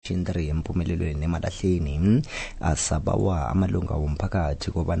Section 3 empumelelweni eMalahleni asabawa amalunga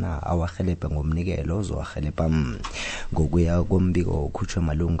womphakathi kobana awahelebhe ngomnikelo ozowahelebha. Ngokuya kombiko okhutshwe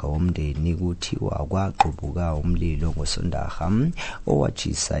amalunga womndeni kuthiwa kwaqhubuka umlilo ngoSondarha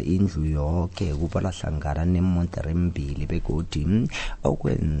owatshisa indlu yonke kubalahlangana neemontere embili begodi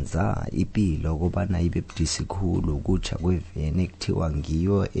okwenza impilo kobana ibe budisi khulu kutsha kweveni ekuthiwa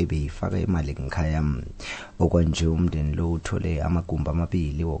ngiyo ebeyifaka imali ngekhaya. Okwanje umndeni lo uthole amagumbi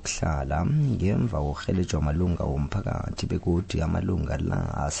amabili wokuhlala ngemva kokuhelejwa amalunga womphakathi begodi amalunga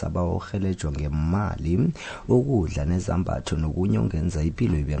la asaba uhelejwa ngemali ukudla nezambatho nokunye ongenza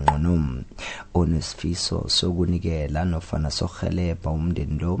impilo ibe ngcono. Onesifiso sokunikela nofana sohelebha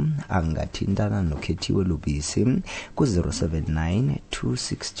umndeni lo angathintana nokhethiwe Lubisi ku-079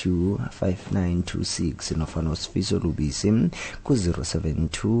 262 5926 nofana osifiso Lubisi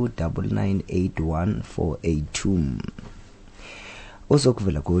ku-072 9981 482.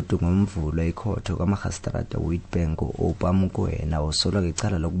 Ozokuvela kodwa ngomvulo ekhotho kaMagistrate Witbank oPamukwena osolwa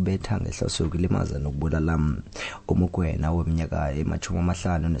ngecala lokubetha ngehloso yokulimaza nokubulala. Umukwena weminyaka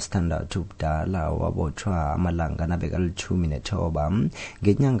ema-56 ubudala wabotshwa amalanga nabeka-19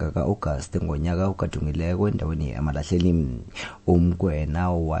 ngenyanga ka-August ngonyaka okadungileko endaweni eMalahleni.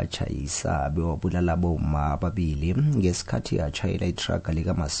 Umkwena watshayisa bewabulala aboma ababili ngesikhathi atshayela itraga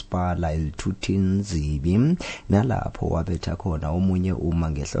likamasipala elithutha inzibi nalapho wabetha khona omunye uma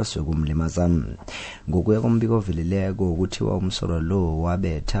ngehloso yokumlimaza. Ngokuya kombiko ovelileko kuthiwa umsolo lo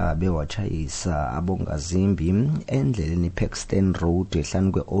wabetha bewatshayisa abongazimbi endleleni Paxton Road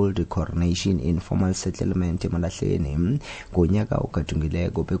ehlanu kwe-Old Coronation Informal Settlement eMalahleni ngonyaka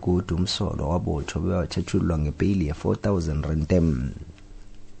okadungileko begodu umsolo wabotshwa bewathatshulwa ngebheyili ye-R4,000.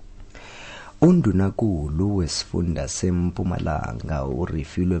 Undunakulu wesifunda seMpumalanga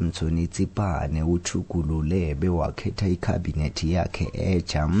uRifilwe Mthoni-Tsipane uthugulule bewakhetha ikhabinethi yakhe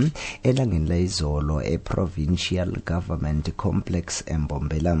etsha elangeni layizolo eProvincial Government Complex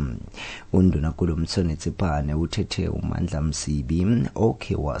eMbombela. Undunakulu Mthoni-Tsipane uthethe uMandla Msibi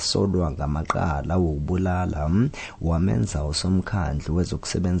okhe wasolwa ngamaqala wokubulala wamenza usomkhandlu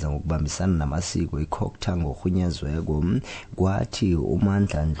wezokusebenza ngokubambisana namasiko iCokta ngorhunyezweko kwathi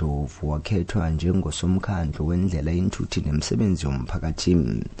uMandla Ndlovu wakhetha njengosomkhandlu wendlela inthuthi nemisebenzi yomphakathi.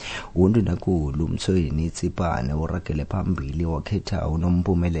 Undunakulu Mthoni-Tsipane uragele phambili wakhetha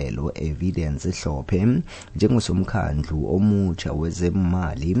uNompumelelo Evidence Ehlophe njengosomkhandlu omutsha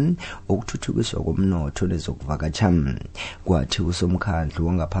wezemali okuthuthukiswa komnotho lezokuvakatsha. Kwathi usomkhandlu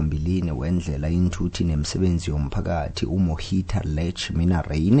wangaphambilini wendlela inthuthi nemisebenzi yomphakathi uMohita Lech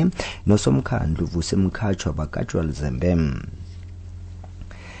Minarain nosomkhandlu Vusemkhatshwa Bakatshwa Zembe.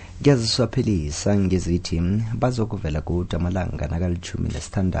 Ngiyaziswaphelisa ngezithi bazokuvela kodwa amalanga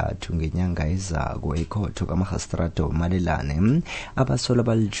naka-16 ngenyanga ezako ekhotho kaMagistrate Malelane abasolwa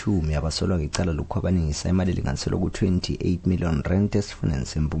abali-10 abasolwa ngecala lokukhwabanisa imali elinganiselwa ku-R28 million esifundeni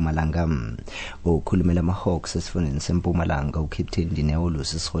seMpumalanga. Okhulumela ama-Hawks esifundeni seMpumalanga uCaptain Dineo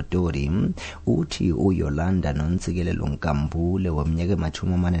Lusi Sirhotori uthi uYolanda Nontsikelelo Nkambule weminyaka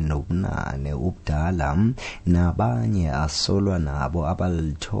ema-48 ubudala nabanye asolwa nabo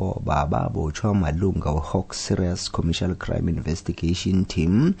abali-9 babotshwa amalunga we-Hawk Serious Commercial Crime Investigation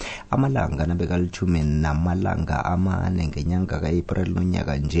Team amalanga nabeka-10 namalanga 4 ngenyanga ka-April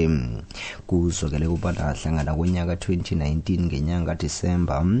nonyaka nje. Kuzokele kubana hlangana konyaka 2019 ngenyanga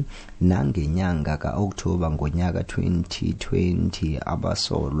Disemba nangenyanga ka-October ngonyaka 2020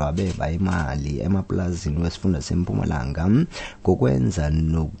 abasolwa beba imali emaplazini wesifunda seMpumalanga ngokwenza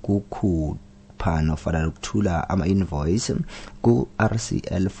nokukhulu nofana ukuthula ama-invoice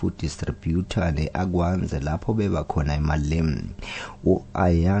ku-RCL Food Distributor ne-Akwanze lapho beba khona imali.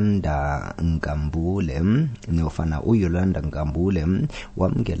 U-Ayanda Nkambule nofana uYolanda Nkambule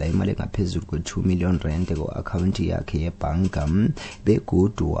wamngela imali engaphezulu kwe-R2 million ku-akhawunti yakhe yebhanka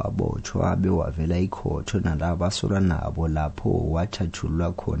begodu wabotshwa bewavela ikhotho nalabo abasolwa nabo lapho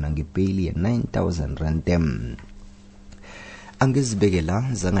wathatshulwa khona ngebheyili ye-R9,000. Angizibekela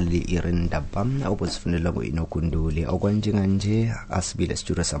zangaleli irindaba obuzifunela ngoInokunduli okwanjenganje asibile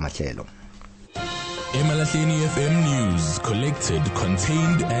studio samahlelo. Emalahleni FM News, collected,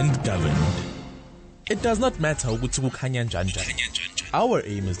 contained and governed. It does not matter ukuthi kukhanya njani. Our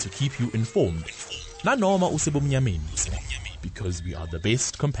aim is to keep you informed. Nanoma usebumnyameni, because we are the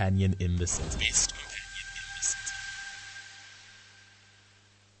best companion in the city.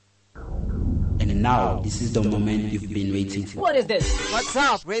 And now, this is the moment you've been waiting for. What is this? What's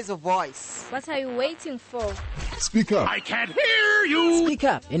up? Raise a voice. What are you waiting for? Speak up. I can't hear you. Speak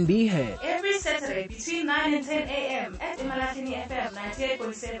up and be heard. Every Saturday between 9 and 10 a.m. at Unathi FM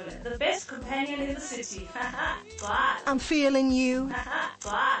 98.7, the best companion in the city. I'm feeling you.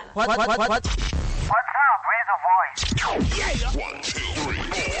 What's up? Raise a voice. Yeah. 1, 2, 3,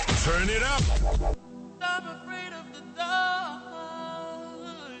 4. Turn it up. I'm afraid of the dark.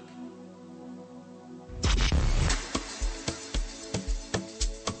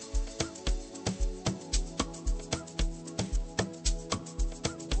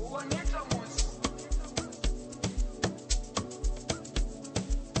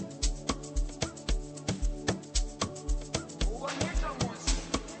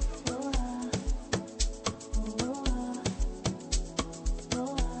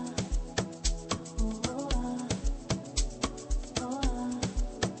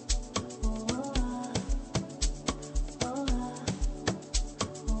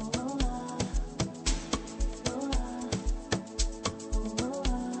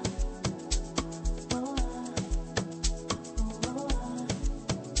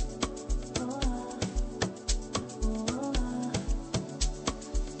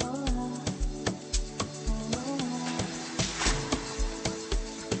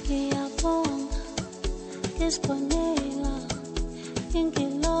 Esponela,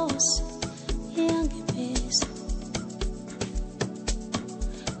 ingelosi, iyangibhisa,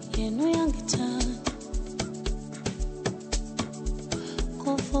 yena uyangithanda,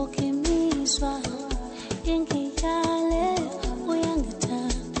 kuvuka imizwa, ingiyale,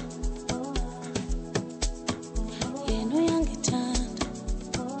 uyangithanda, yena uyangithanda,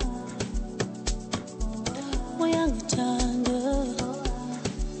 uyangithanda.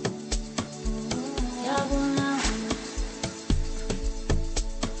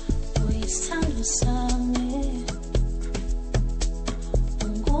 Isithando sami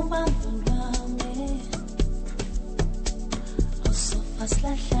ungubambo lwami usofa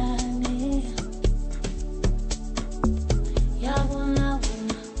silahlane yabona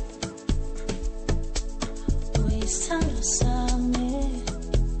wena uyisithando sami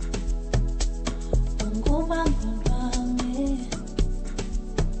ungubambo lwami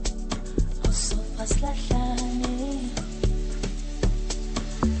usofa silahlane.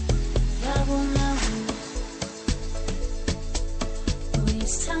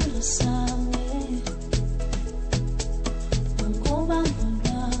 Isithando sami ungubambo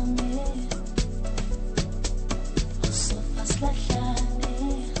lwami usofa silahlane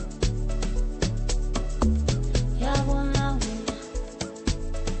yabona wena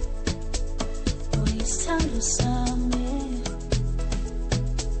uyisithando sami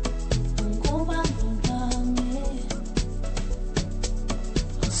ungubambo lwami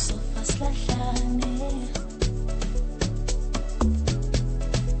usofa silahlane.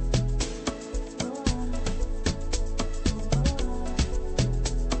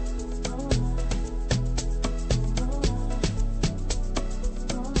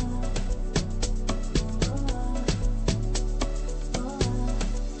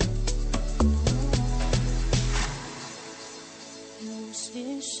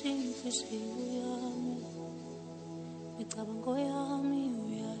 Micabango yami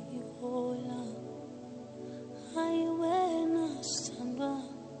uyayihola, hayi wena sithandwa,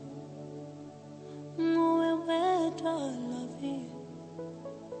 nguwe wedwa lavi,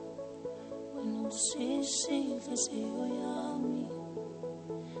 wena usisi inhliziyo yami,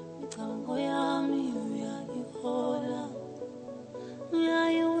 micabango yami uyayihola,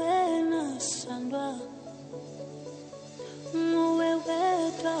 hayi wena sithandwa, nguwe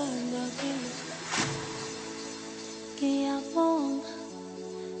wedwa lavi. Ngiyabonga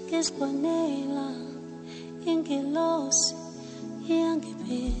ngesibonela, ingelosi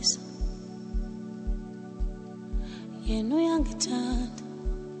iyangibhisa, yena uyangithanda,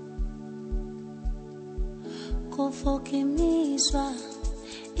 kuvuka imizwa,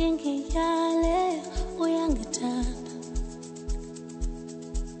 ingiyale, uyangithanda,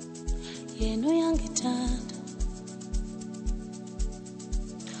 yena uyangithanda,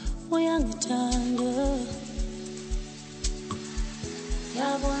 uyangithanda.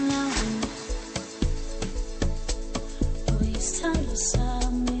 Yabona wena uyisithando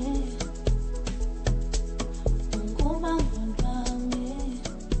sami ungubambo lwami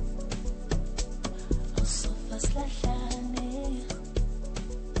usofa silahlane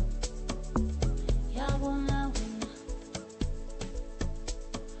yabona wena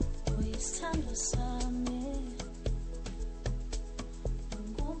uyisithando sami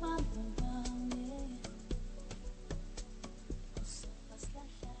ungubambo lwami.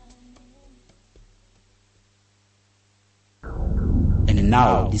 And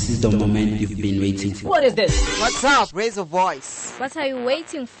now, this is the moment you've been waiting for. What is this? What's up? Raise a voice. What are you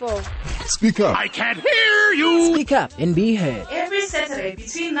waiting for? Speak up. I can't hear you. Speak up and be heard. Every Every Saturday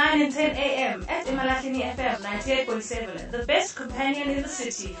between 9 and 10 a.m. at Emalahleni FM 98.7, the best companion in the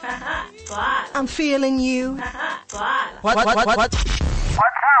city. I'm feeling you. What? What's up?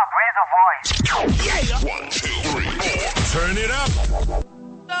 Raise a voice. Yeah. 1, 2, 3, 4. Turn it up.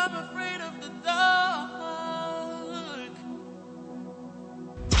 I'm afraid of the dark.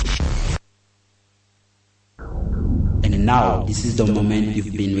 And now, this is the moment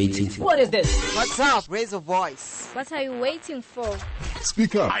you've been waiting for. What is this? What's up? Raise a voice. What are you waiting for?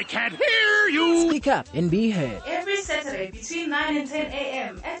 Speak up. I can't hear you. Speak up and be heard. Every Saturday between 9 and 10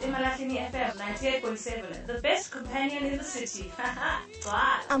 a.m. at Emalahleni FM 98.7, the best companion in the city.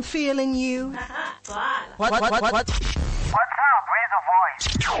 I'm feeling you. What? What's up? Raise a voice.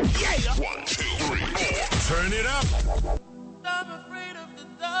 Yeah. 1, 2, 3, 4. Turn it up. I'm afraid of the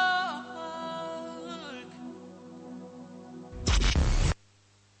dark.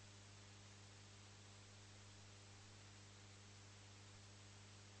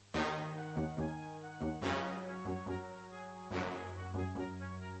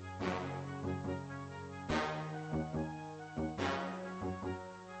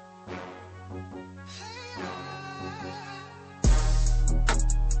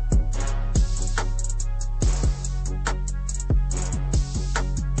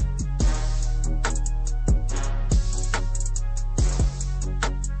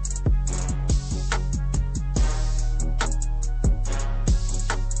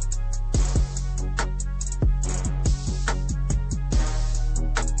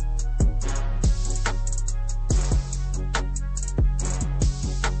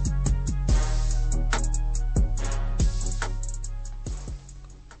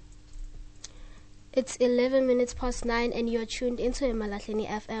 It's 11 minutes past 9 and you're tuned into Emalahleni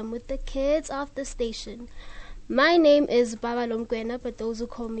FM with the kids of the station. My name is Baba Lomkwena, but those who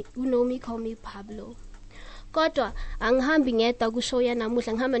know me call me Pablo. Kodwa angihambi ngedwa kushow ya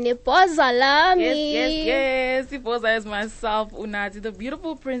namuhla ngihamba nebhoza lami. Yes. Iboza is myself, Unathi, the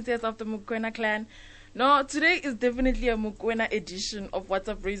beautiful princess of the Mukwena clan. No, today is definitely a Mukwena edition of What's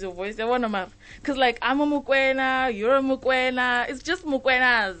Up Raise Your Voice. Because like I'm a Mukwena, you're a Mukwena. It's just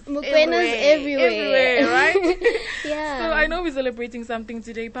Mukwenas. Mukwenas everywhere, right? Yeah. So I know we're celebrating something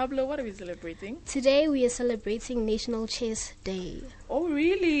today. Pablo, what are we celebrating? Today we are celebrating National Chess Day. Oh,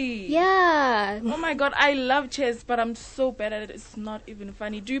 really? Yeah. Oh my God, I love chess, but I'm so bad at it. It's not even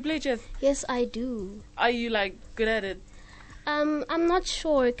funny. Do you play chess? Yes, I do. Are you like good at it? I'm not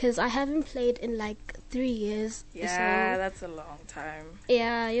sure because I haven't played in like 3 years. Yeah, that's a long time.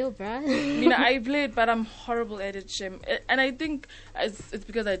 Yeah, yo, bruh. I played, but I'm horrible at it, Shem. And I think it's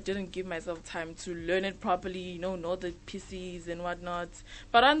because I didn't give myself time to learn it properly, know the PCs and whatnot.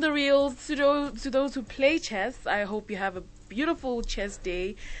 But on the reels, to those who play chess, I hope you have a beautiful chess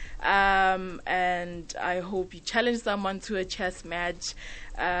day. And I hope you challenge someone to a chess match.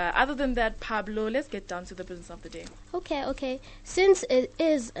 Other than that, Pablo, let's get down to the business of the day. Okay. Since it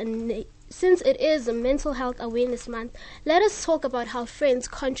is a Mental Health Awareness Month, let us talk about how friends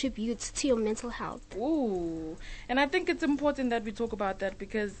contribute to your mental health. Ooh, and I think it's important that we talk about that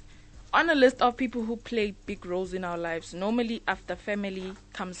because on a list of people who play big roles in our lives, normally after family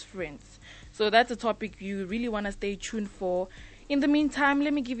comes friends. So that's a topic you really want to stay tuned for. In the meantime,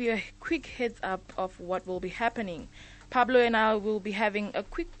 let me give you a quick heads up of what will be happening. Pablo and I will be having a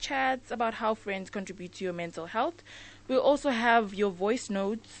quick chat about how friends contribute to your mental health. We'll also have your voice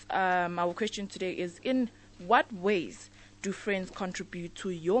notes. Our question today is, in what ways do friends contribute to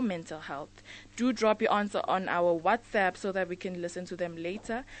your mental health? Do drop your answer on our WhatsApp so that we can listen to them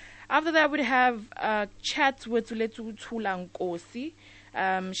later. After that, we'll have a chat with Tuletu Tulankosi.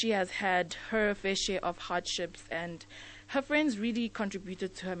 She has had her fair share of hardships and her friends really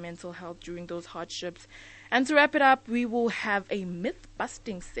contributed to her mental health during those hardships. And to wrap it up, we will have a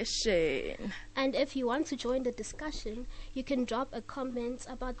myth-busting session. And if you want to join the discussion, you can drop a comment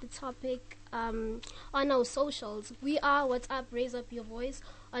about the topic on our socials. We are What's Up, Raise Up Your Voice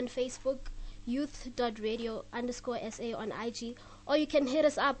on Facebook, youth.radio_SA on IG, or you can hit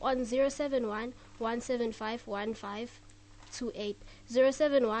us up on 071-175-1528.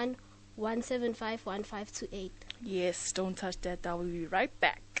 071-175-1528. Yes, don't touch that. I will be right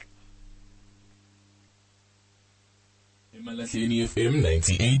back. Emalahleni FM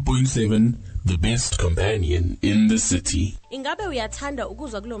 98.7, the best companion in the city. Ingabe uyathanda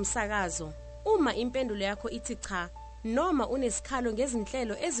ukuzwa kulo msakazo? Uma impendulo yakho ithi cha, noma unesikhalo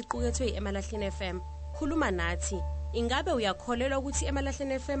ngezinhlelo eziqukethwe eMalahleni FM, khuluma nathi. Ingabe uyakholelwa ukuthi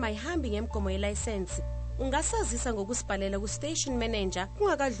eMalahleni FM ayihambi ngemgomo yelicense? Ungasazisa ngokusibhalela ku-station manager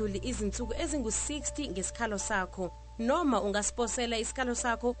kungakadluli izinsuku ezingu-60 ngesikhalo sakho, noma ungasiposela isikhalo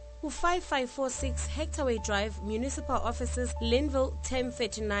sakho u-5546 Hectorway Drive, Municipal Offices, Linville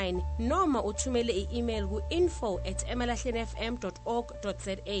 1039, noma uthumele i-email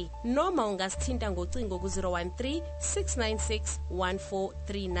ku-info@emahlnfm.org.za, noma ungasithinta ngocingo ku-013 696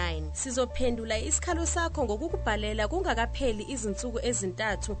 1439. Sizophendula isikhalo sakho ngokukubhalela kungakapheli izinsuku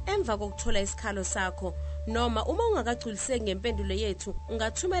ezintathu emva kokuthola isikhalo sakho. Noma uma ungakagculiseki ngempendulo yethu,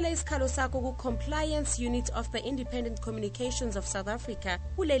 ungathumela isikhalo sakho ku-Compliance Unit of the Independent Communications of South Africa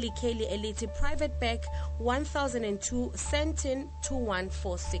kuleli kheli elithi Private Bag 1002 Sentin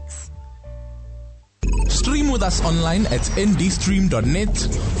 2146. Stream with us online at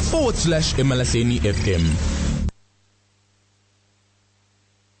ndstream.net/Emalahleni FM.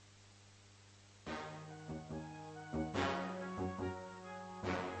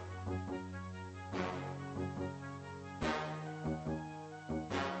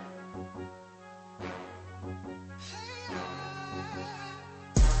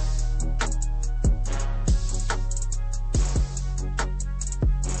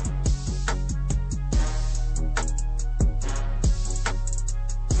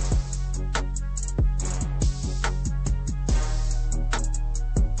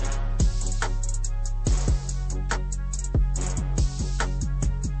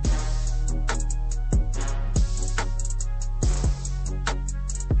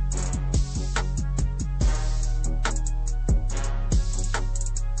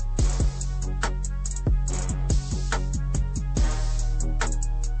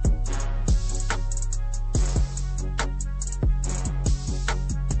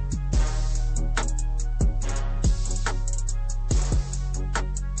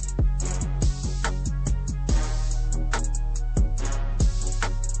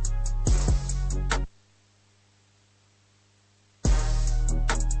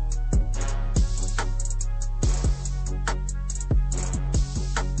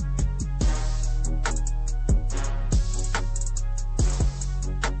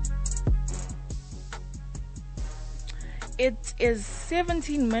 It is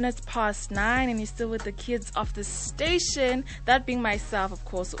 17 minutes past 9 and you're still with the kids of the station. That being myself, of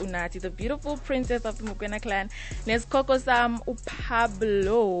course, Unathi, the beautiful princess of the Mokwena clan. Nes Koko Sam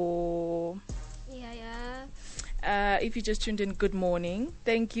Pablo. If you just tuned in, good morning.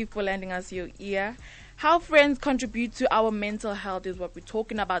 Thank you for lending us your ear. How friends contribute to our mental health is what we're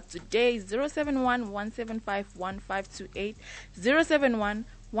talking about today. 071-175-1528.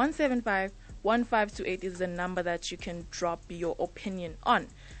 071-175-1528 is the number that you can drop your opinion on.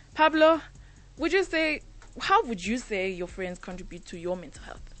 Pablo, how would you say your friends contribute to your mental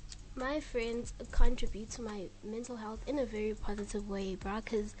health? My friends contribute to my mental health in a very positive way, bruh,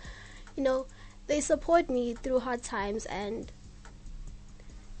 because, they support me through hard times and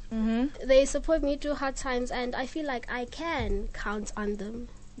I feel like I can count on them.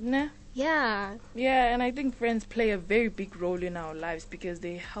 Nah. Yeah, and I think friends play a very big role in our lives because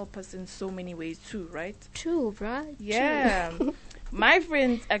they help us in so many ways too, right? True, bruh. Yeah. True. My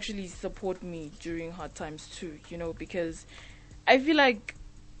friends actually support me during hard times too, because I feel like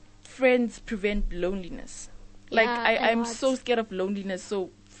friends prevent loneliness. Like, I'm so scared of loneliness, so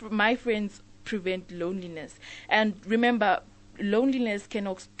my friends prevent loneliness. And remember, loneliness can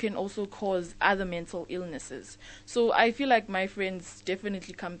also cause other mental illnesses. So I feel like my friends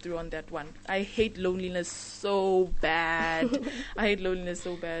definitely come through on that one. I hate loneliness so bad.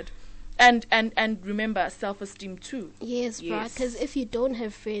 And remember, self-esteem too. Yes, bruh, because if you don't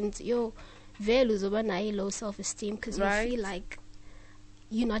have friends, your values over low self-esteem because you feel like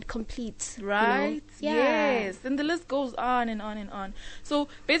you're not complete. Right? Yeah. Yes. And the list goes on and on and on. So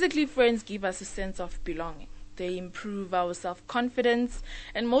basically, friends give us a sense of belonging. They improve our self-confidence.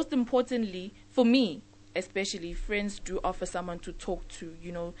 And most importantly, for me, especially, friends do offer someone to talk to,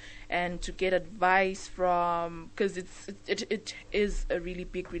 and to get advice from, because it is a really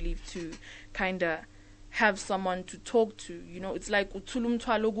big relief to kind of have someone to talk to. It's like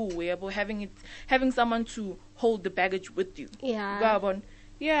having someone to hold the baggage with you.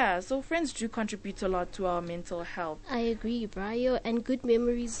 Yeah, so friends do contribute a lot to our mental health. I agree, Brian. And good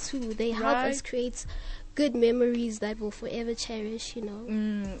memories too. They help us create good memories that we'll forever cherish,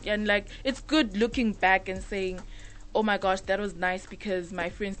 And it's good looking back and saying, oh my gosh, that was nice because my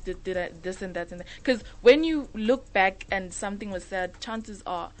friends did this and that. Because when you look back and something was said, chances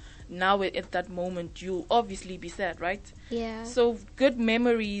are now at that moment you'll obviously be sad, right? Yeah. So good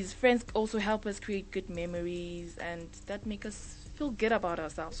memories, friends also help us create good memories and that make us feel good about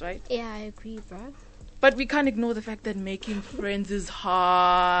ourselves, right? Yeah, I agree, bro. But we can't ignore the fact that making friends is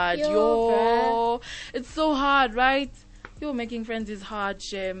hard. It's so hard, right? Making friends is hard,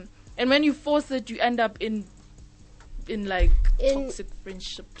 Shem. And when you force it, you end up in in like toxic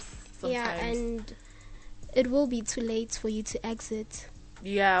friendships sometimes. Yeah, and it will be too late for you to exit.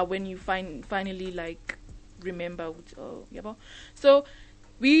 Yeah, when you finally like remember. Oh, yeah. So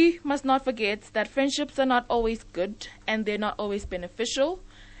we must not forget that friendships are not always good and they're not always beneficial.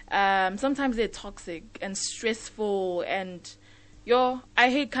 Sometimes they're toxic and stressful, and I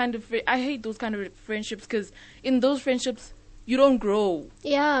hate those kind of friendships, because in those friendships you don't grow.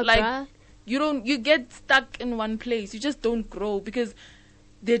 Yeah, like bruh. you get stuck in one place. You just don't grow because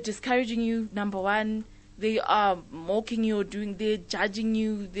they're discouraging you. Number one, they are mocking you, they're judging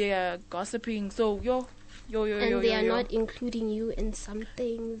you, they are gossiping. So and they are not including you in some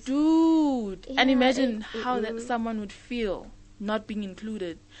things, dude. Yeah, and imagine how that someone would feel not being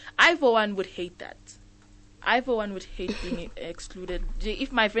included. I for one would hate that. I for one would hate being excluded.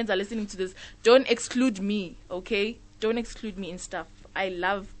 If my friends are listening to this, don't exclude me, okay? Don't exclude me in stuff. I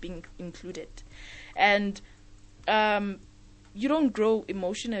love being included. And you don't grow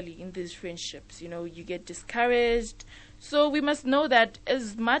emotionally in these friendships. You get discouraged. So we must know that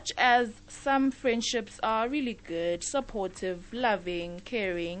as much as some friendships are really good, supportive, loving,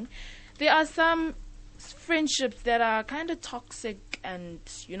 caring, there are some friendships that are kind of toxic, and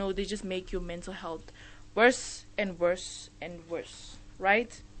they just make your mental health worse and worse and worse,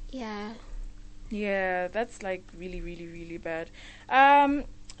 right? Yeah, that's like really, really, really bad.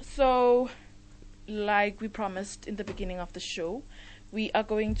 So like we promised in the beginning of the show, we are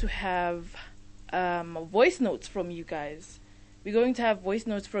going to have voice notes from you guys. We're going to have voice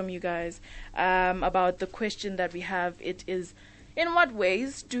notes from you guys about the question that we have. It is, in what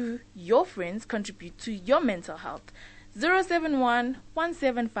ways do your friends contribute to your mental health?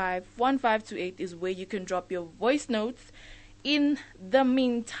 071-175-1528 is where you can drop your voice notes. In the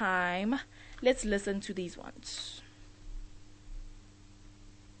meantime, let's listen to these ones.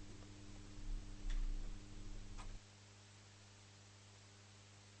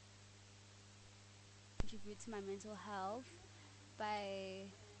 Contribute to my mental health by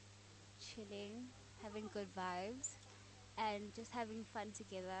chilling, having good vibes, and just having fun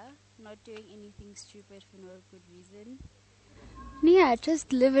together, not doing anything stupid for no good reason. Yeah,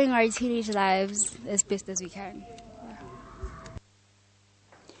 just living our teenage lives as best as we can.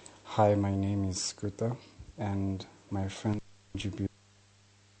 Hi, my name is Scooter, and my friend contributes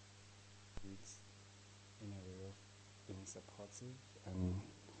in a way of being supportive and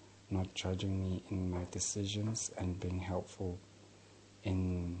not judging me in my decisions, and being helpful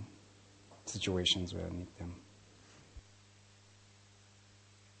in situations where I need them.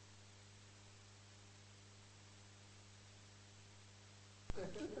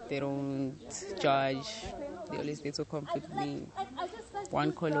 They don't judge. They always there to comfort me.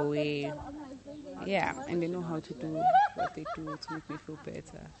 One call away. Yeah, and they know how to do what they do to make me feel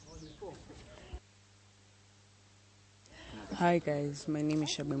better. Hi guys, my name is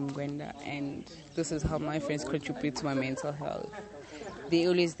Shabim Gwenda, and this is how my friends contribute to my mental health. They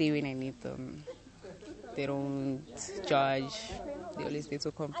always there when I need them. They don't judge. They always there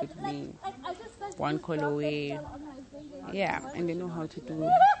to comfort me. One call away. Yeah, and they know how to do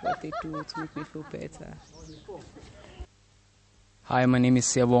what they do to make me feel better. Hi, my name is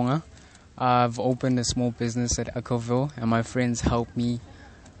Siabonga. I've opened a small business at Eccoville, and my friends help me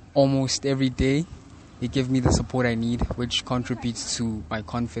almost every day. They give me the support I need, which contributes to my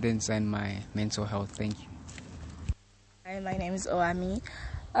confidence and my mental health. Thank you. Hi, my name is Oami.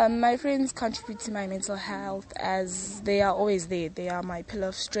 My friends contribute to my mental health as they are always there. They are my pillar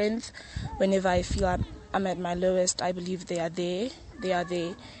of strength. Whenever I feel I'm at my lowest, I believe they are there. They are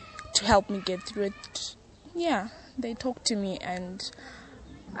there to help me get through it. Yeah, they talk to me, and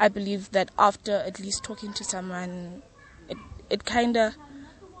I believe that after at least talking to someone, it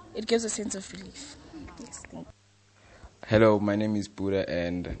gives a sense of relief. Yes, thank you. Hello, my name is Buddha,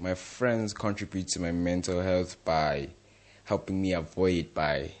 and my friends contribute to my mental health by helping me avoid,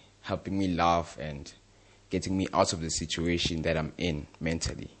 by helping me laugh and getting me out of the situation that I'm in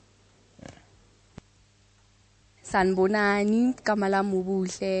mentally. Sanbonani kamala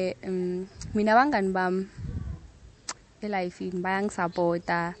mubuhle mina bangani bam elife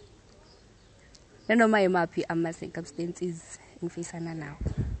bayangisupporta nanoma yimaphi ama circumstances engifisana nawo.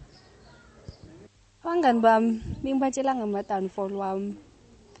 Abangani bam bengibatshela ngama downfall wami,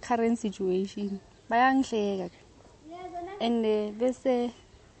 current situation, bayangihleka and bese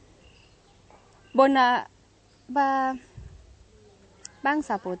bona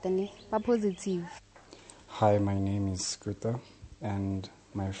bangisupporta ne ba positive. Hi, my name is Scooter, and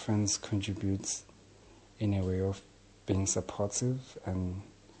my friends contribute in a way of being supportive and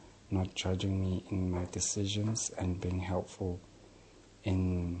not judging me in my decisions, and being helpful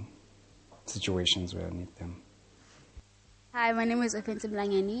in situations where I need them. Hi, my name is Offensive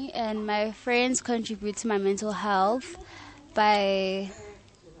Langeni, and my friends contribute to my mental health by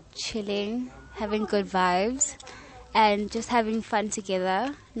chilling, having good vibes, and just having fun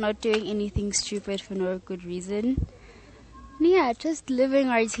together, not doing anything stupid for no good reason. Yeah, just living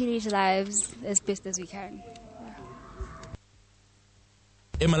our teenage lives as best as we can.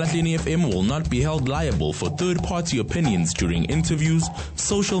 Emalahleni FM will not be held liable for third-party opinions during interviews,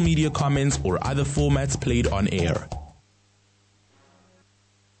 social media comments, or other formats played on air.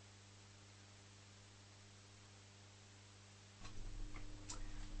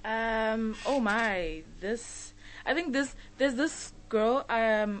 Oh my, there's this girl,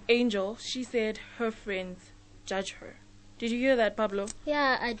 Angel. She said her friends judge her. Did you hear that, Pablo?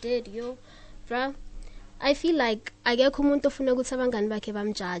 Yeah, I did, yo. Bruh, I feel like akekho umuntu ofuna ukuthi abangani bakhe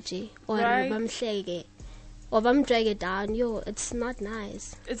bamjudge or Right. bamhleke or bamdrag it down. Yo, it's not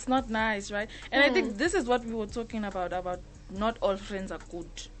nice. It's not nice, right? And I Yeah. think this is what we were talking about not all friends are good.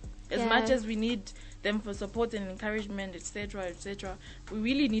 As Yeah. much as we need them for support and encouragement, etc., we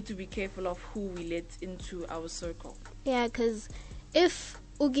really need to be careful of who we let into our circle. Yeah, because if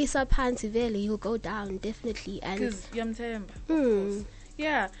ugisa phansi vele, he'll go down, definitely. And Because yamthemba. Hmm.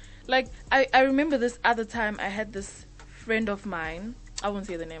 Yeah, like I remember this other time I had this friend of mine. I won't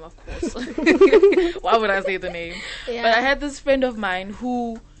say the name, of course. Why would I say the name? Yeah. But I had this friend of mine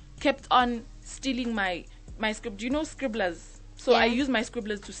who kept on stealing my script. Do you know scribblers? So I use my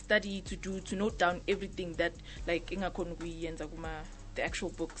scribblers to study, to note down everything that like ingakonwi and the actual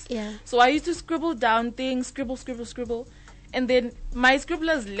books. Yeah. So I used to scribble down things, scribble, and then my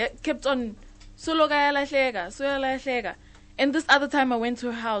scribblers kept on solo kaya lahleka. And this other time I went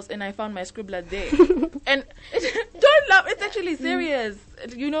to her house and I found my scribbler there. And don't laugh, it's actually serious,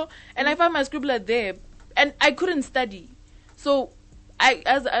 you know. And I found my scribbler there, and I couldn't study. So I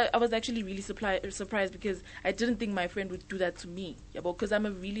was actually really surprised because I didn't think my friend would do that to me. Yeah, because I'm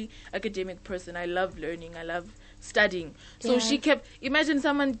a really academic person. I love learning. I love studying. So Yeah. she kept, imagine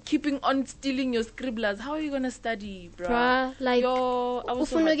someone keeping on stealing your scribblers. How are you going to study, bruh? Like, Yo, I was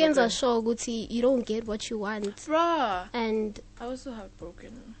so ufuna heartbroken. ukwenza sure ukuthi you don't get what you want. Bruh. And I was so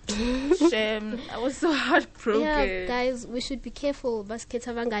heartbroken. Shame. I was so heartbroken. yeah, guys, we should be careful.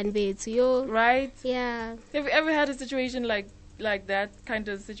 Basikhetha abangani bethu, yo. Right? Yeah. Have you ever had a situation like that kind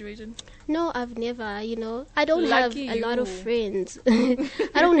of situation? No, I've never, you know. I don't Lucky have a lot of you. friends.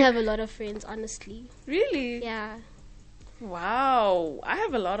 I don't have a lot of friends, honestly. Really? Yeah. Wow. I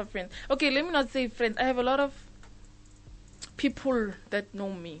have a lot of friends. Okay, let me not say friends. I have a lot of people that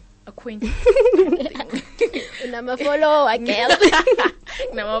know me. Acquaintances. Nama follow, I guess.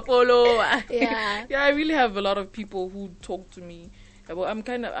 Nama follow. Yeah. Yeah, I really have a lot of people who talk to me. Well,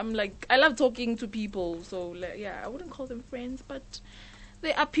 I'm like, I love talking to people. So, like, yeah, I wouldn't call them friends, but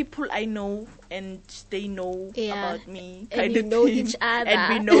they are people I know and they know about me. And we know each other.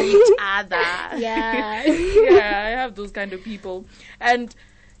 And we know each other. Yeah. Yeah, I have those kind of people. And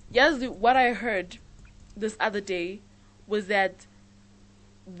yes, what I heard this other day was that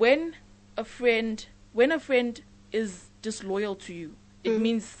when a friend is disloyal to you, it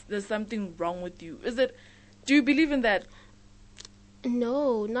means there's something wrong with you. Do you believe in that?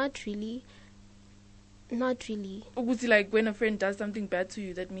 No, not really. Not really. Like when a friend does something bad to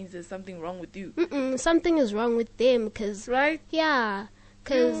you, that means there's something wrong with you. Something is wrong with them, because right? Yeah,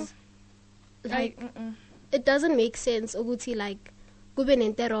 because like it doesn't make sense. Ukuthi like kube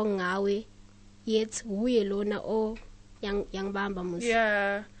nento wrong ngawe, yet uye lona o yang bamba mus.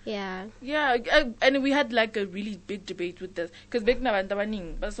 Yeah. Yeah. Yeah, and we had like a really big debate with this because we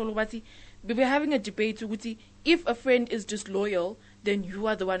were having a debate ukuthi if a friend is disloyal, then you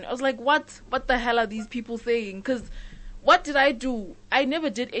are the one. I was like, what the hell are these people saying? Because what did I do? I never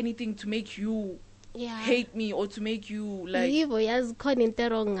did anything to make you hate me or to make you like There's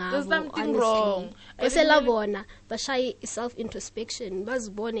something wrong. Basela bona bashaye self introspection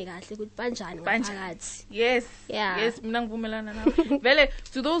bazibone kahle ukuthi banjani ngaphakathi. Yes. Yeah. Yes, mina ngivumelana nawe. Vele,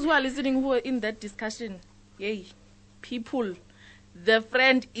 to those who are listening who are in that discussion, yay, people, the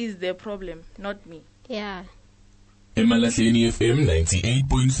friend is the problem, not me. Yeah. Emalahleni FM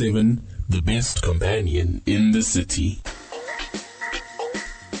 98.7, the best companion in the city.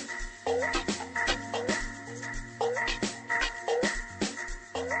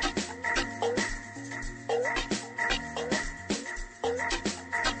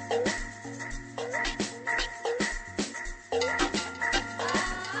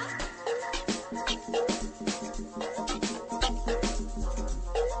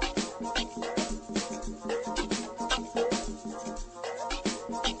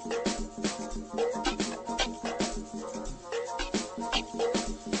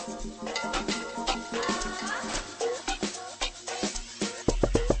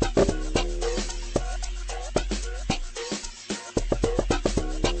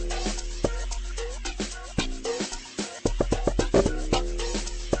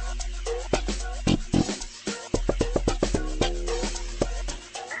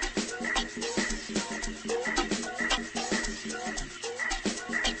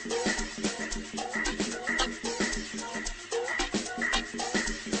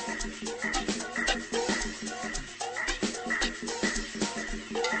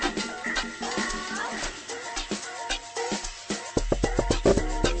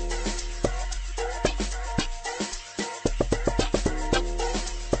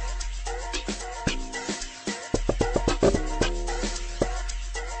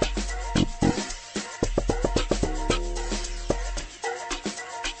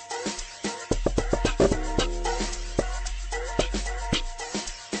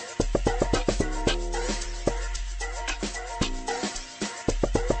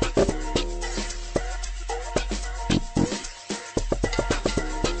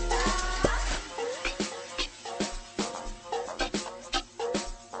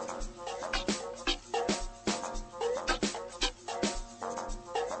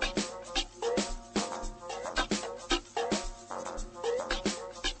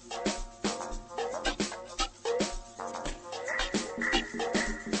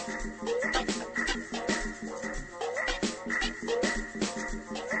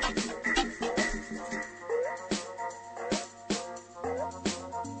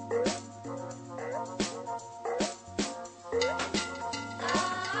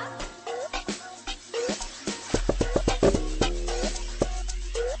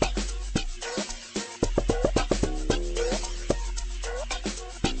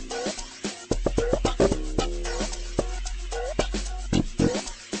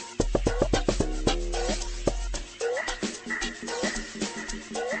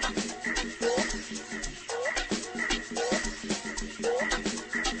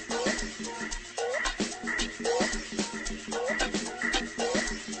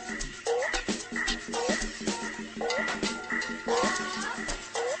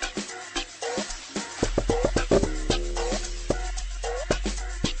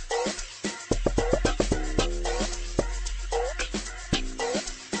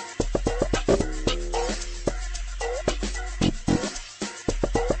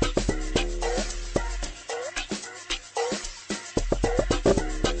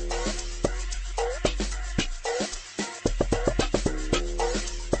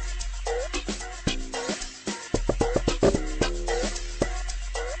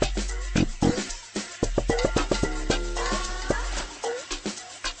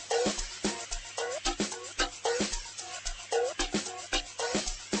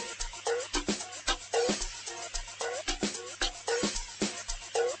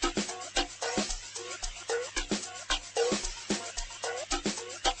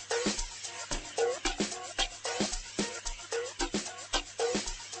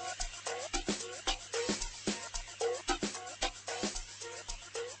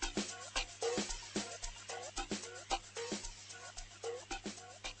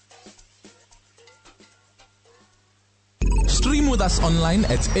 Stream with us online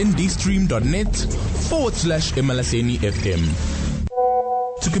at ndstream.net/Emalahleni FM.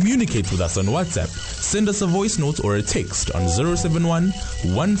 To communicate with us on WhatsApp, send us a voice note or a text on 071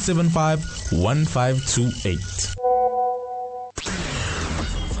 175 1528.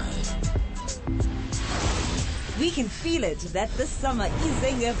 We can feel it that this summer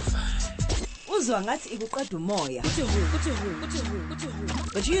is uzwa ngathi ikuqeda umoya.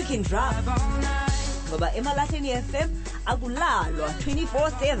 But you can drive. Ngoba Emalahleni FM akulalwa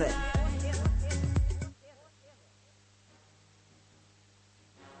 24/7.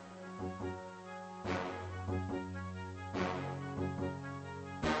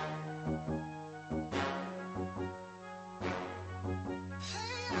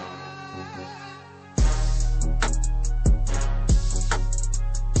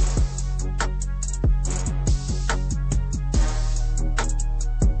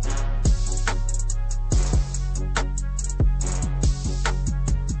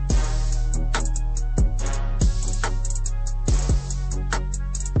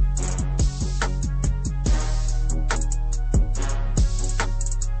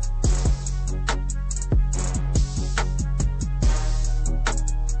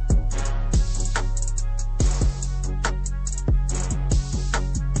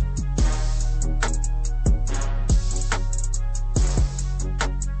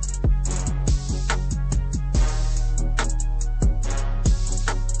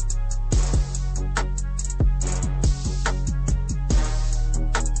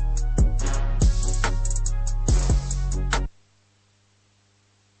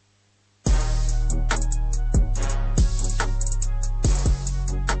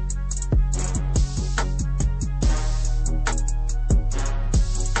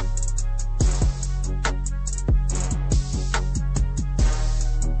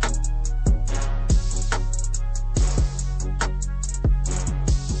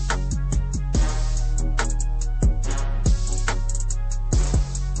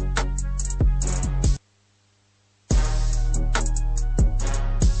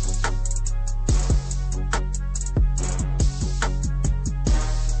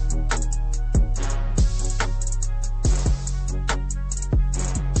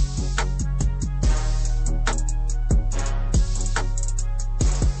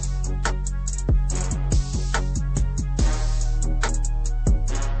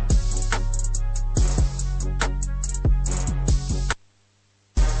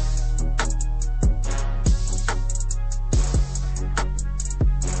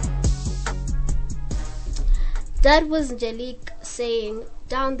 That was Angelique saying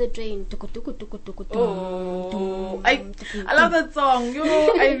down the drain. Oh, I love that song. Yo,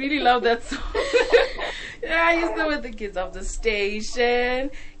 I really love that song. Yeah, I used to with the kids of the station.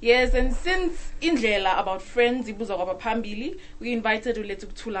 Yes, and since Indlela about friends, Ibuzwa Pambili, we invited Uletu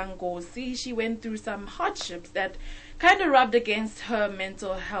Tulangosi. She went through some hardships that kind of rubbed against her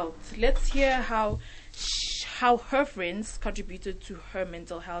mental health. Let's hear how her friends contributed to her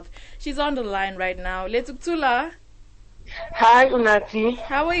mental health. She's on the line right now. Letu Tula. Hi, Unathi.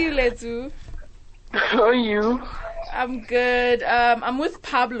 How are you, Letu? How are you? I'm good. I'm with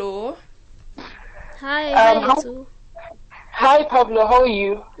Pablo. Hi, Letu. Hi, Pablo. How are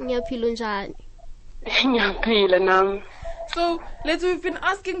you? Ngiyaphila njani? Ngiyaphila nami. So, Letu, we've been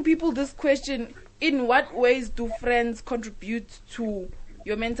asking people this question. In what ways do friends contribute to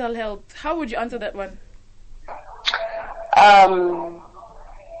your mental health? How would you answer that one?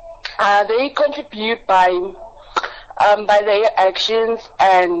 They contribute by their actions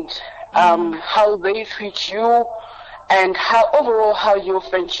and how they treat you and how your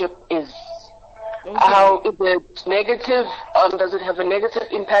friendship is. Okay. How is it negative? Does it have a negative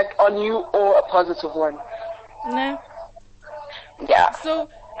impact on you or a positive one? No. Yeah. So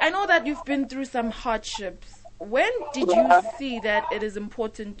I know that you've been through some hardships. When did you see that it is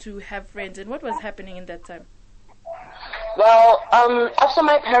important to have friends, and what was happening in that time? Well, after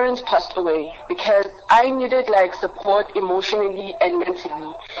my parents passed away, because I needed support emotionally and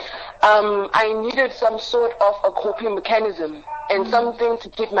mentally, I needed some sort of a coping mechanism and something to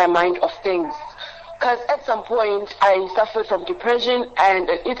keep my mind off things. Because at some point, I suffered from depression and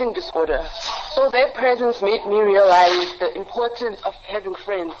an eating disorder. So their presence made me realize the importance of having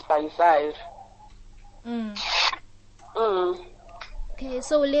friends by your side. Okay,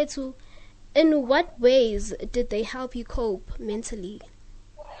 so Letu, in what ways did they help you cope mentally?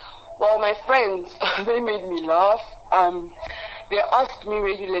 Well, my friends, they made me laugh. They asked me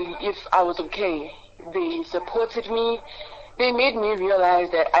regularly if I was okay. They supported me. They made me realize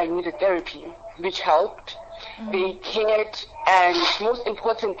that I needed therapy, which helped. They cared, and most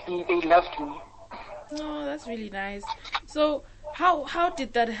importantly, they loved me. Oh, that's really nice. So, how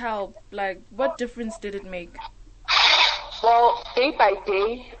did that help? Like, what difference did it make? Well, day by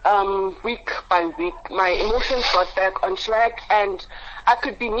day, week by week, my emotions got back on track and I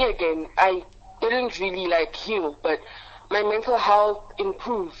could be me again. I didn't really heal, but my mental health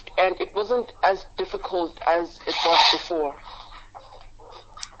improved and it wasn't as difficult as it was before.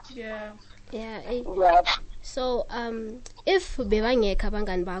 Yeah. Yeah. So, if bebangekho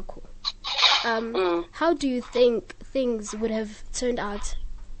abangani bakho, how do you think things would have turned out?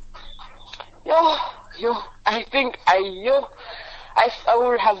 I think I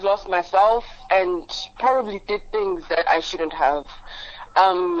would have lost myself and probably did things that I shouldn't have.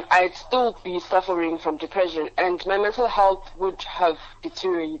 I'd still be suffering from depression and my mental health would have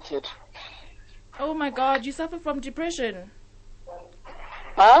deteriorated. Oh my God, you suffer from depression?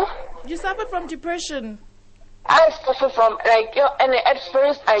 Huh? You suffer from depression? I suffer from, and at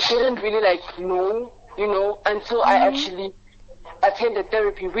first I didn't really know, until I actually attended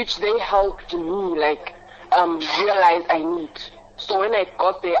therapy, which they helped me realize I need. So when I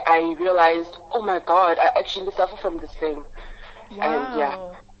got there, I realized, oh my God, I actually suffer from this thing. Wow. And yeah.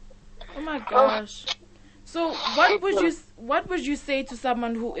 Oh my gosh. So what would you say to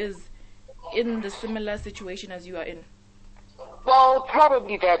someone who is in the similar situation as you are in? Well,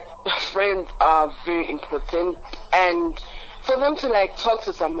 probably that friends are very important, and for them to talk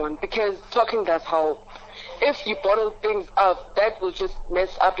to someone, because talking does help. If you bottle things up, that will just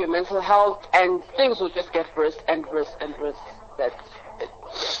mess up your mental health and things will just get worse and worse and worse. That's it.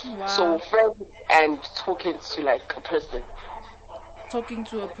 Wow. So friends and talking to a person. Talking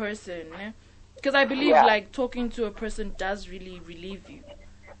to a person, eh? Because I believe talking to a person does really relieve you.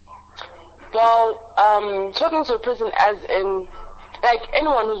 Well, talking to a person as in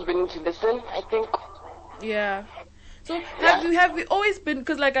anyone who's willing to listen, I think. Yeah. So have you always been,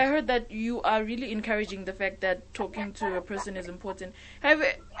 because I heard that you are really encouraging the fact that talking to a person is important.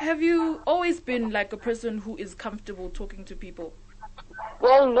 Have you always been a person who is comfortable talking to people?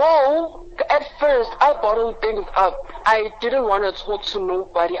 Well, no. At first, I bottled things up. I didn't want to talk to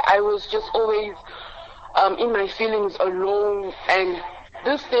nobody. I was just always in my feelings alone. And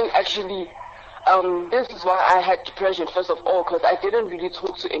this thing actually, this is why I had depression, first of all, because I didn't really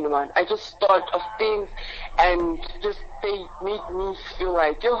talk to anyone. I just thought of things and they made me feel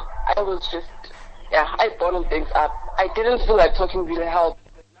I was just, I bottled things up. I didn't feel like talking really helped.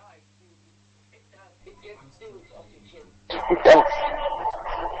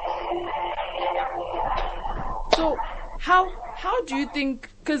 So how do you think,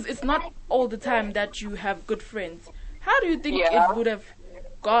 because it's not all the time that you have good friends, how do you think it would have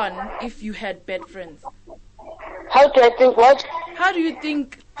gone if you had bad friends? How do I think what? How do you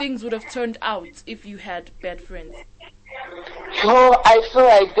think things would have turned out if you had bad friends? I feel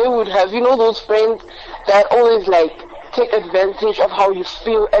like they would have, those friends that always take advantage of how you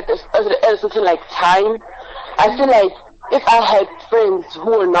feel at a certain time. I feel like if I had friends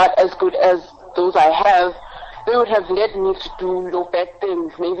who were not as good as those I have, they would have led me to do bad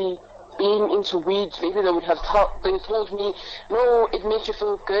things, maybe being into weed. Maybe they would have told me, no, it makes you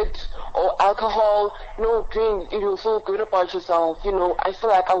feel good, or alcohol, no, drink, you'll feel good about yourself. I feel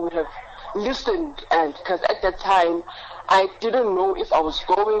like I would have listened, and because at that time I didn't know if I was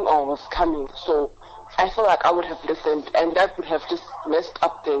going or was coming, so I feel like I would have listened, and that would have just messed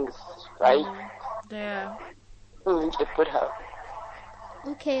up things, right? Yeah. It would have.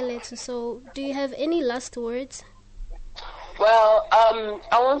 Okay, Letu, so do you have any last words? Well, I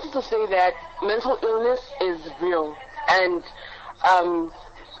wanted to say that mental illness is real, and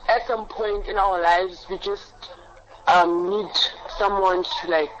at some point in our lives, we just need someone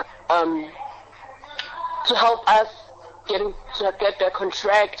to help us get back on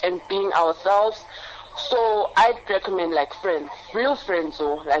track and being ourselves. So I'd recommend friends, real friends,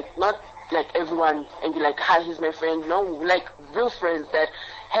 or not everyone and be hi, he's my friend. No, real friends that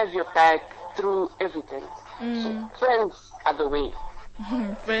have your back through everything. So friends are the way.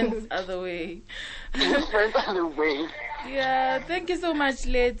 Friends are the way. Friends are the way. Yeah, thank you so much,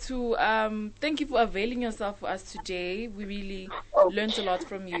 Letu. Thank you for availing yourself for us today. We really learned a lot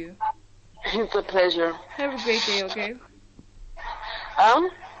from you. It's a pleasure. Have a great day, okay?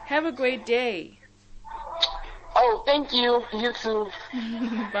 Have a great day. Oh, thank you. You too.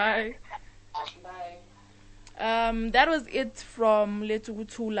 Bye. That was it from Letu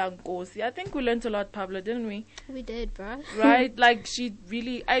Nkosi. I think we learned a lot, Pablo, didn't we? We did, bro. Right? She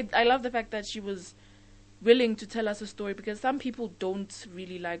really, I love the fact that she was willing to tell us a story, because some people don't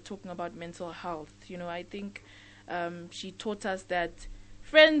really like talking about mental health. I think she taught us that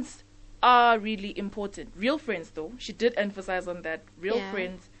friends are really important. Real friends, though. She did emphasize on that. Real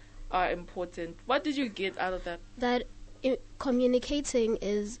friends are important. What did you get out of that? That communicating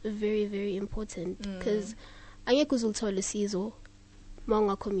is very, very important, because angeke uzulithola usizo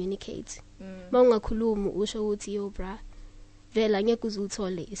ma communicate. Ma ungakhulumi usho ukuthi yo bra vela angeke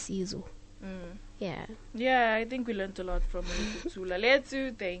uzulithole isizo. Yeah, I think we learned a lot from Tula.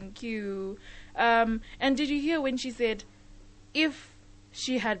 Letsu, thank you. And did you hear when she said if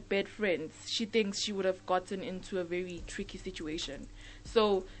she had bad friends, she thinks she would have gotten into a very tricky situation.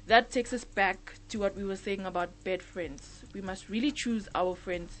 So that takes us back to what we were saying about bad friends. We must really choose our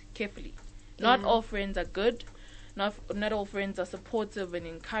friends carefully. Not all friends are good. Not all friends are supportive and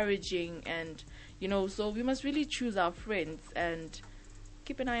encouraging, and so we must really choose our friends and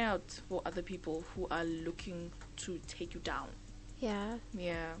keep an eye out for other people who are looking to take you down. Yeah.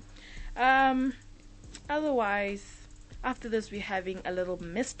 Otherwise, after this, we're having a little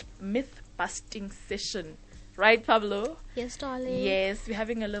myth-busting session. Right, Pablo? Yes, darling. Yes, we're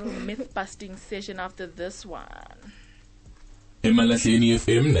having a little myth-busting session after this one. Emalahleni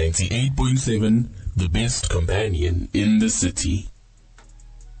FM 98.7, the best companion in the city.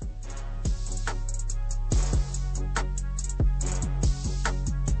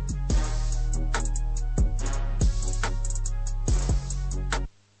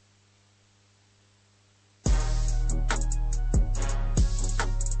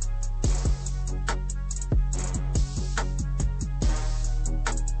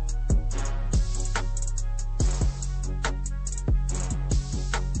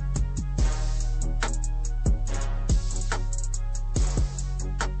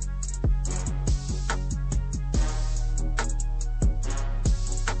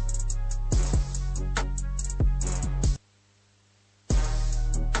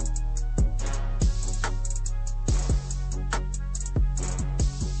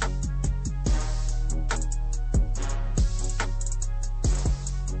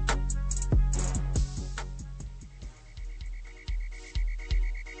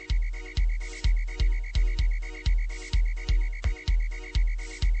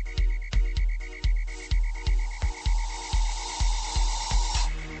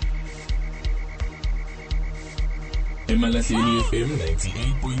 Emalahleni FM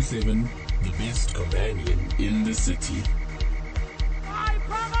 98.7, the best companion in the city.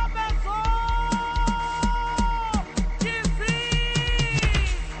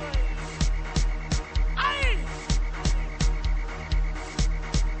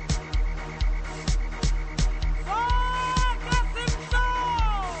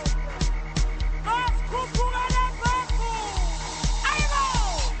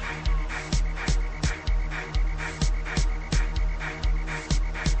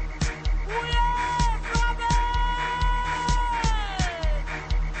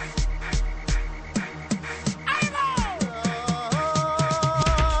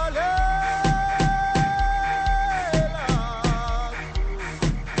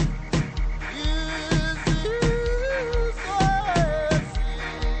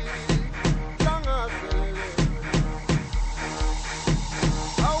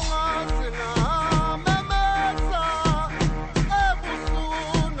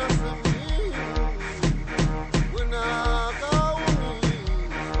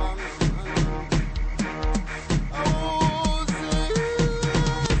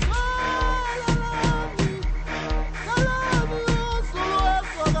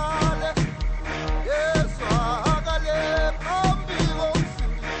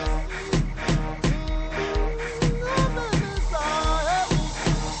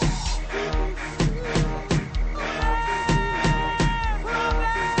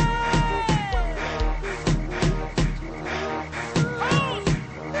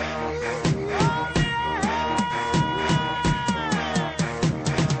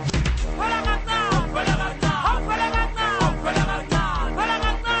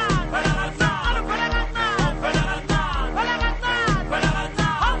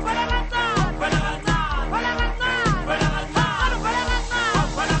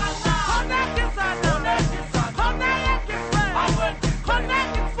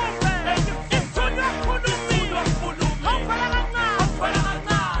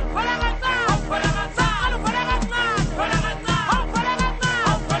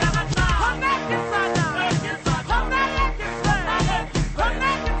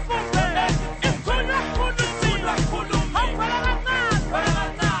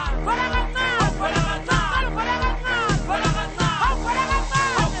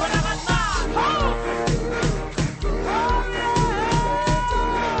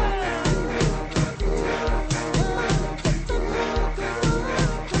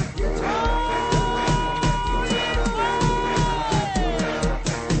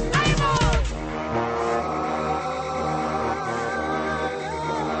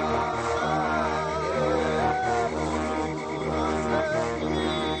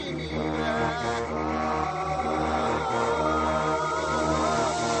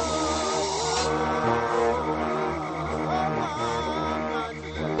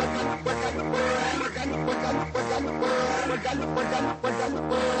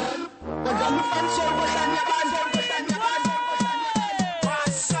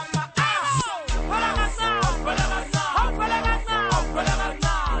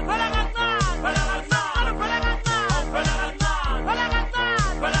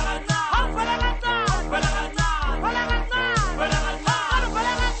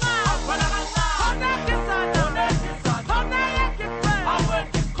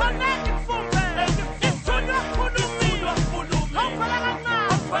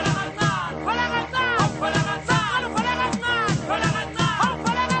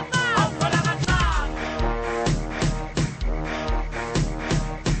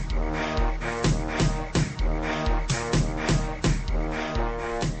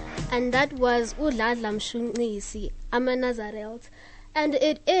 And that was Udladla Mshunqisi, Amanazarelt. And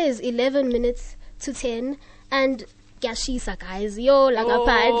it is 11 minutes to 10. And Gashisa, guys. Yo, Oh,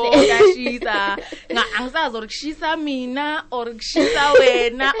 Gashisa. Nga angsazi or kushisa mina or kushisa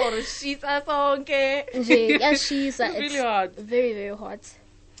wena or kushisa sonke. Nje, Gashisa. It's really hot. Very, very hot.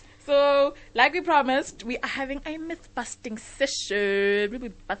 So, like we promised, we are having a myth busting session. We'll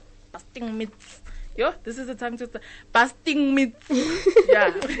be busting myths. Yo, this is the time to start. Busting myths.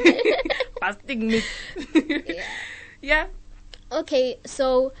 Yeah. Busting myths. Yeah. Okay,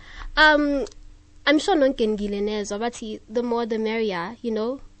 so I'm sure non can gilenezo, but the more the merrier, you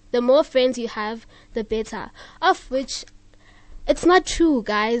know. The more friends you have, the better. Of which it's not true,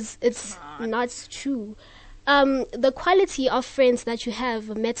 guys. It's not true. The quality of friends that you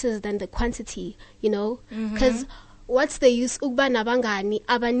have matters than the quantity, you know. Because what's the use ukuba nabangani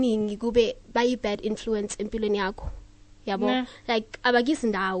abaningi kube bayi bad influence empilweni yakho? Yabo, like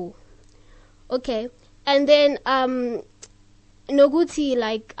abagisi ndawo. Okay, and then noguti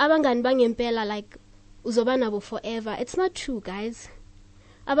like abangani bangempela like uzoba nabo forever. It's not true, guys.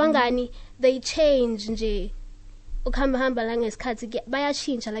 Abangani they change nje. Ukuhamba la ngesikhathi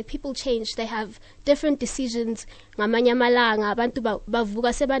bayashintsha, like people change, they have different decisions ngamanye amalanga, abantu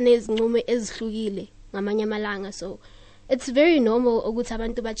bavuka sebanezinqumo ezihlukile ngamanye amalanga. So it's very normal ukuthi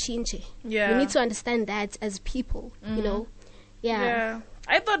abantu bachinje. Yeah. We need to understand that as people, you know. Yeah.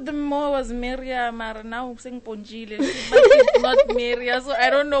 I thought the more was Maria, but now Sengponjile. It's not Maria, so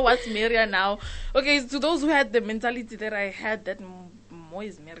I don't know what's Maria now. Okay, to those who had the mentality that I had, that more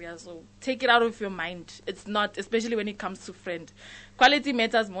is Maria, so take it out of your mind. It's not, especially when it comes to friend. Quality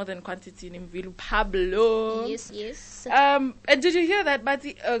matters more than quantity. Nimvilu Pablo. Yes. And did you hear that? But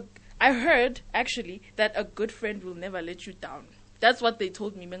I heard actually that a good friend will never let you down. That's what they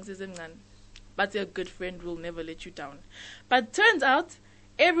told me. But a good friend will never let you down. But turns out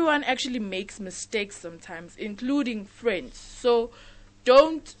everyone actually makes mistakes sometimes, including friends. So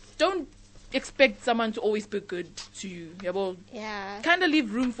don't expect someone to always be good to you. Yeah. Kind of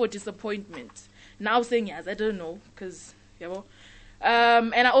leave room for disappointment. Now saying yes, I don't know, because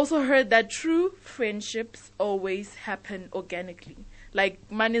and I also heard that true friendships always happen organically. Like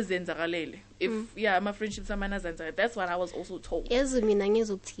mane zenzakalele. If my friendships are mane zenzakalele. That's what I was also told.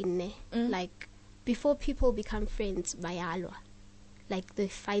 Like before people become friends, bayalwa. Like they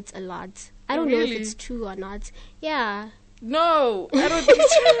fight a lot. I don't know if it's true or not. Yeah. No, I don't think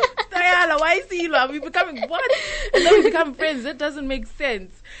so. Diana, why see you? We becoming what? And then we become friends. That doesn't make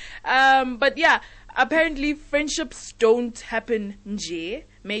sense. But yeah, apparently friendships don't happen nje.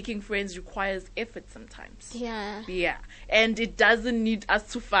 Making friends requires effort sometimes. Yeah. And it doesn't need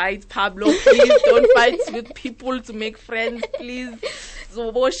us to fight. Pablo, please don't fight with people to make friends, please.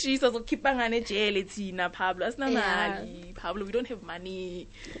 Pablo, Pablo, we don't have money.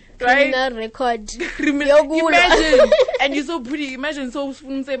 Right? Criminal record. Imagine. And you're so pretty. Imagine so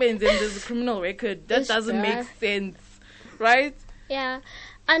and there's a criminal record. That doesn't make sense. Right? Yeah.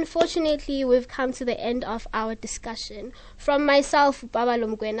 Unfortunately, we've come to the end of our discussion. From myself, Baba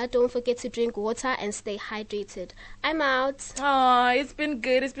Lomgwena, don't forget to drink water and stay hydrated. I'm out. Oh, it's been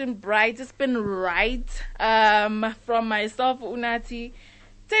good. It's been bright. It's been right. From myself, Unathi,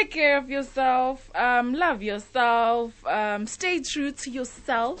 take care of yourself. Love yourself. Stay true to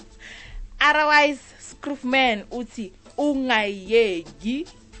yourself. Otherwise, Scroofman, Uti, Ungayegi.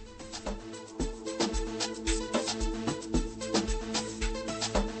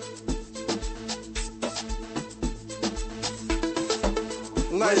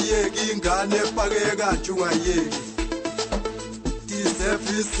 Ungayeki ingane epakeka nje ungayeki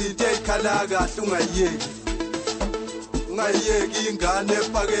disefisi deyikhala kahle ungayeki ungayeki ingane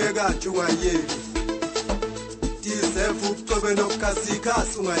epakeka nje ungayeki disefu ucobe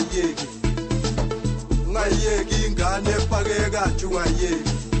nokukhasikhasi ungayeki ungayeki ingane epakeka nje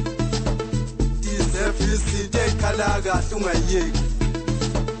ungayeki disefisi deyikhala kahle ungayeki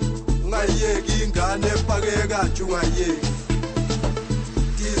ungayeki ingane epakeka nje ungayeki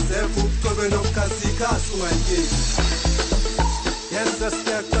disefu uqobe nokukhasikhasi ungayeki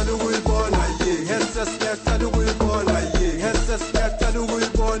Hesasiyaqala ukuyibona yeki hesasiyaqala ukuyibona yeki hesasiyaqala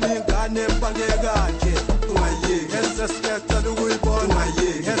ukuyibona ingane epakeka nje ungayeki hesasiyaqala ukuyibona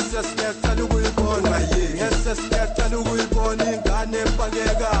yeki hesasiyaqala ukuyibona yeki hesasiyaqala ukuyibona ingane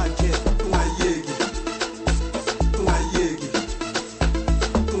epakeka nje ungayeki ungayeki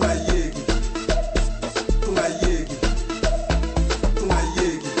ungayeki ungayeki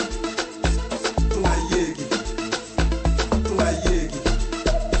ungayeki ungayeki ungayeki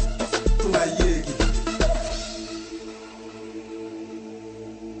ungayeki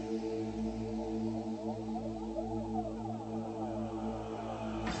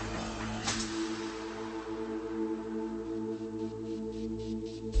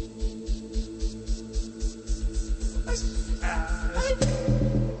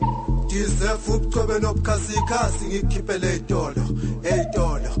Disefu uqobe nobukhasikhasi ngikhiphele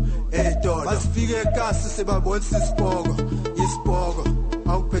ey'tolo basifike ekasi sibabonisa isibhoko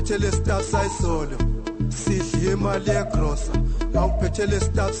awuphethele staff sayisolo sidla imali yegrosa awuphethele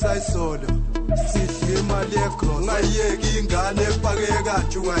staff sayisolo sidla imali yegrosa ungayeki ingane epakeka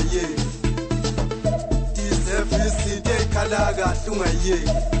nje ungayeki Disefu izinto ey'khala kahle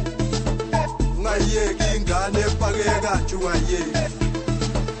ungayeki ungayeki ingane epakeka nje ungayeki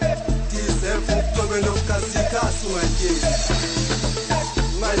Disefu uqobe nobukhasikhasi ungayeki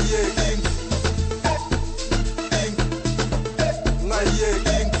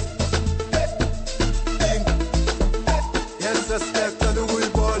ungayeki hesasiyaqala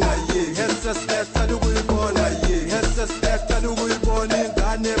ukuyibona yeki hesasiyaqala ukuyibona yeki hesasiyaqala ukuyibona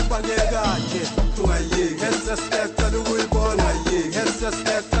ingane epakeka nje ungayeki hesasiyaqala ukuyibona yeki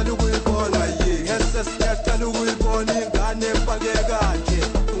hesasiyaqala ukuyibona yeki hesasiyaqala ukuyibona ingane epakeka nje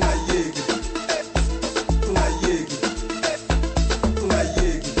ungayeki ungayeki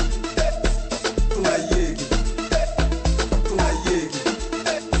ungayeki ungayeki ungayeki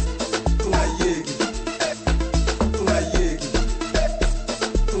ungayeki ungayeki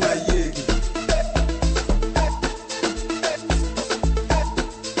ungayeki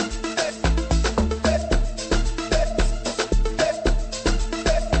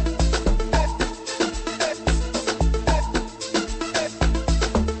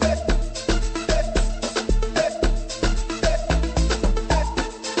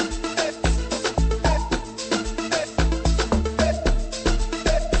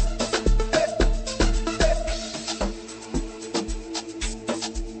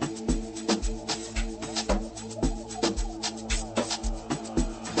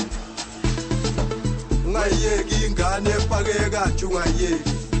ungayeki ingane epakeka nje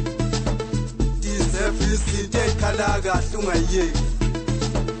ungayeki Disefu izinto ey'khala kahle ungayeki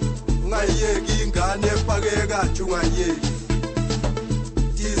ungayeki ingane epakeka nje ungayeki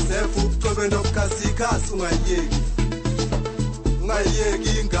Disefu uqobe nobukhasikhasi ungayeki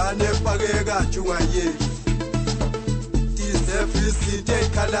ungayeki ingane epakeka nje ungayeki Disefu izinto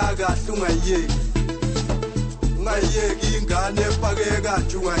ey'khala kahle ungayeki ungayeki ingane epakeka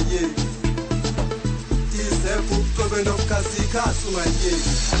nje ungayeki Disefu uqobe nobukhasikhasi ungayeki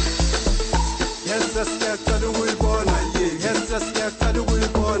hesasiyaqala ukuyibona yeki hesasiyaqala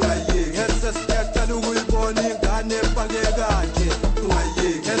ukuyibona yeki hesasiyaqala ukuyibona ingane epakeka nje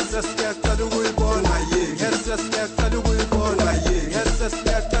ungayeki hesasiyaqala ukuyibona yeki hesasiyaqala ukuyibona yeki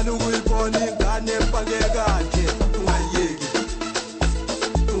hesasiyaqala ukuyibona ingane epakeka nje ungayeki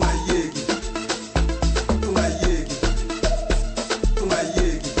ungayeki ungayeki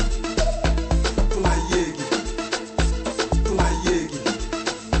ungayeki ungayeki ungayeki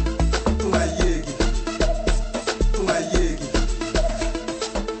ungayeki ungayeki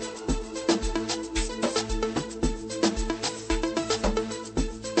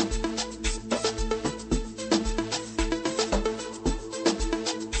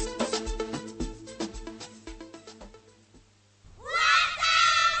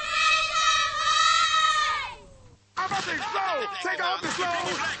Take off the slow.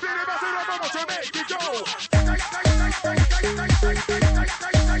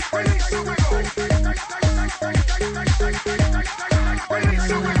 Release the wiggle.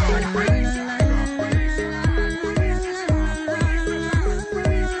 Release the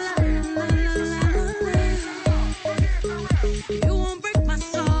You won't break my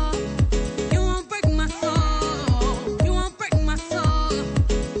soul. You won't break my soul. You won't break my soul.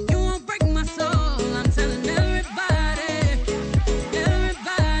 You won't break my soul. I'm telling everybody,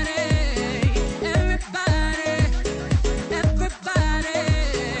 everybody, everybody.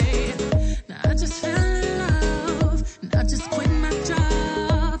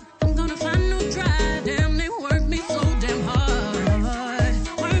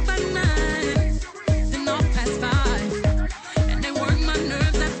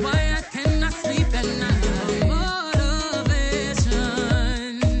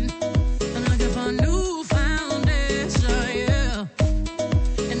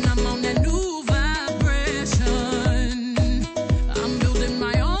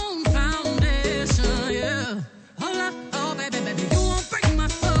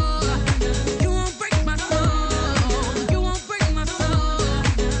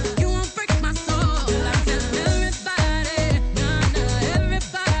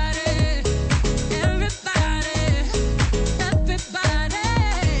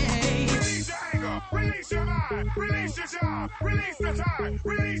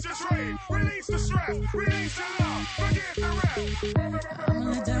 Release your love, forget the rest.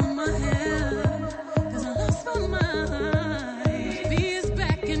 I'ma let down my hair, cause I lost my mind. B is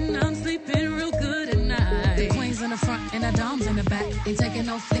back and I'm sleeping real good at night. The queen's in the front and the dom's in the back. Ain't taking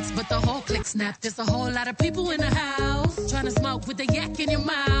no flicks, but the whole click snap. There's a whole lot of people in the house trying to smoke with the yak in your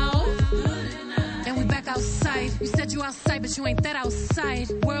mouth. And we back outside. You said you outside, but you ain't that outside.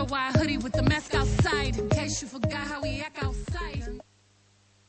 Worldwide hoodie with the mask outside. In case you forgot how we act outside.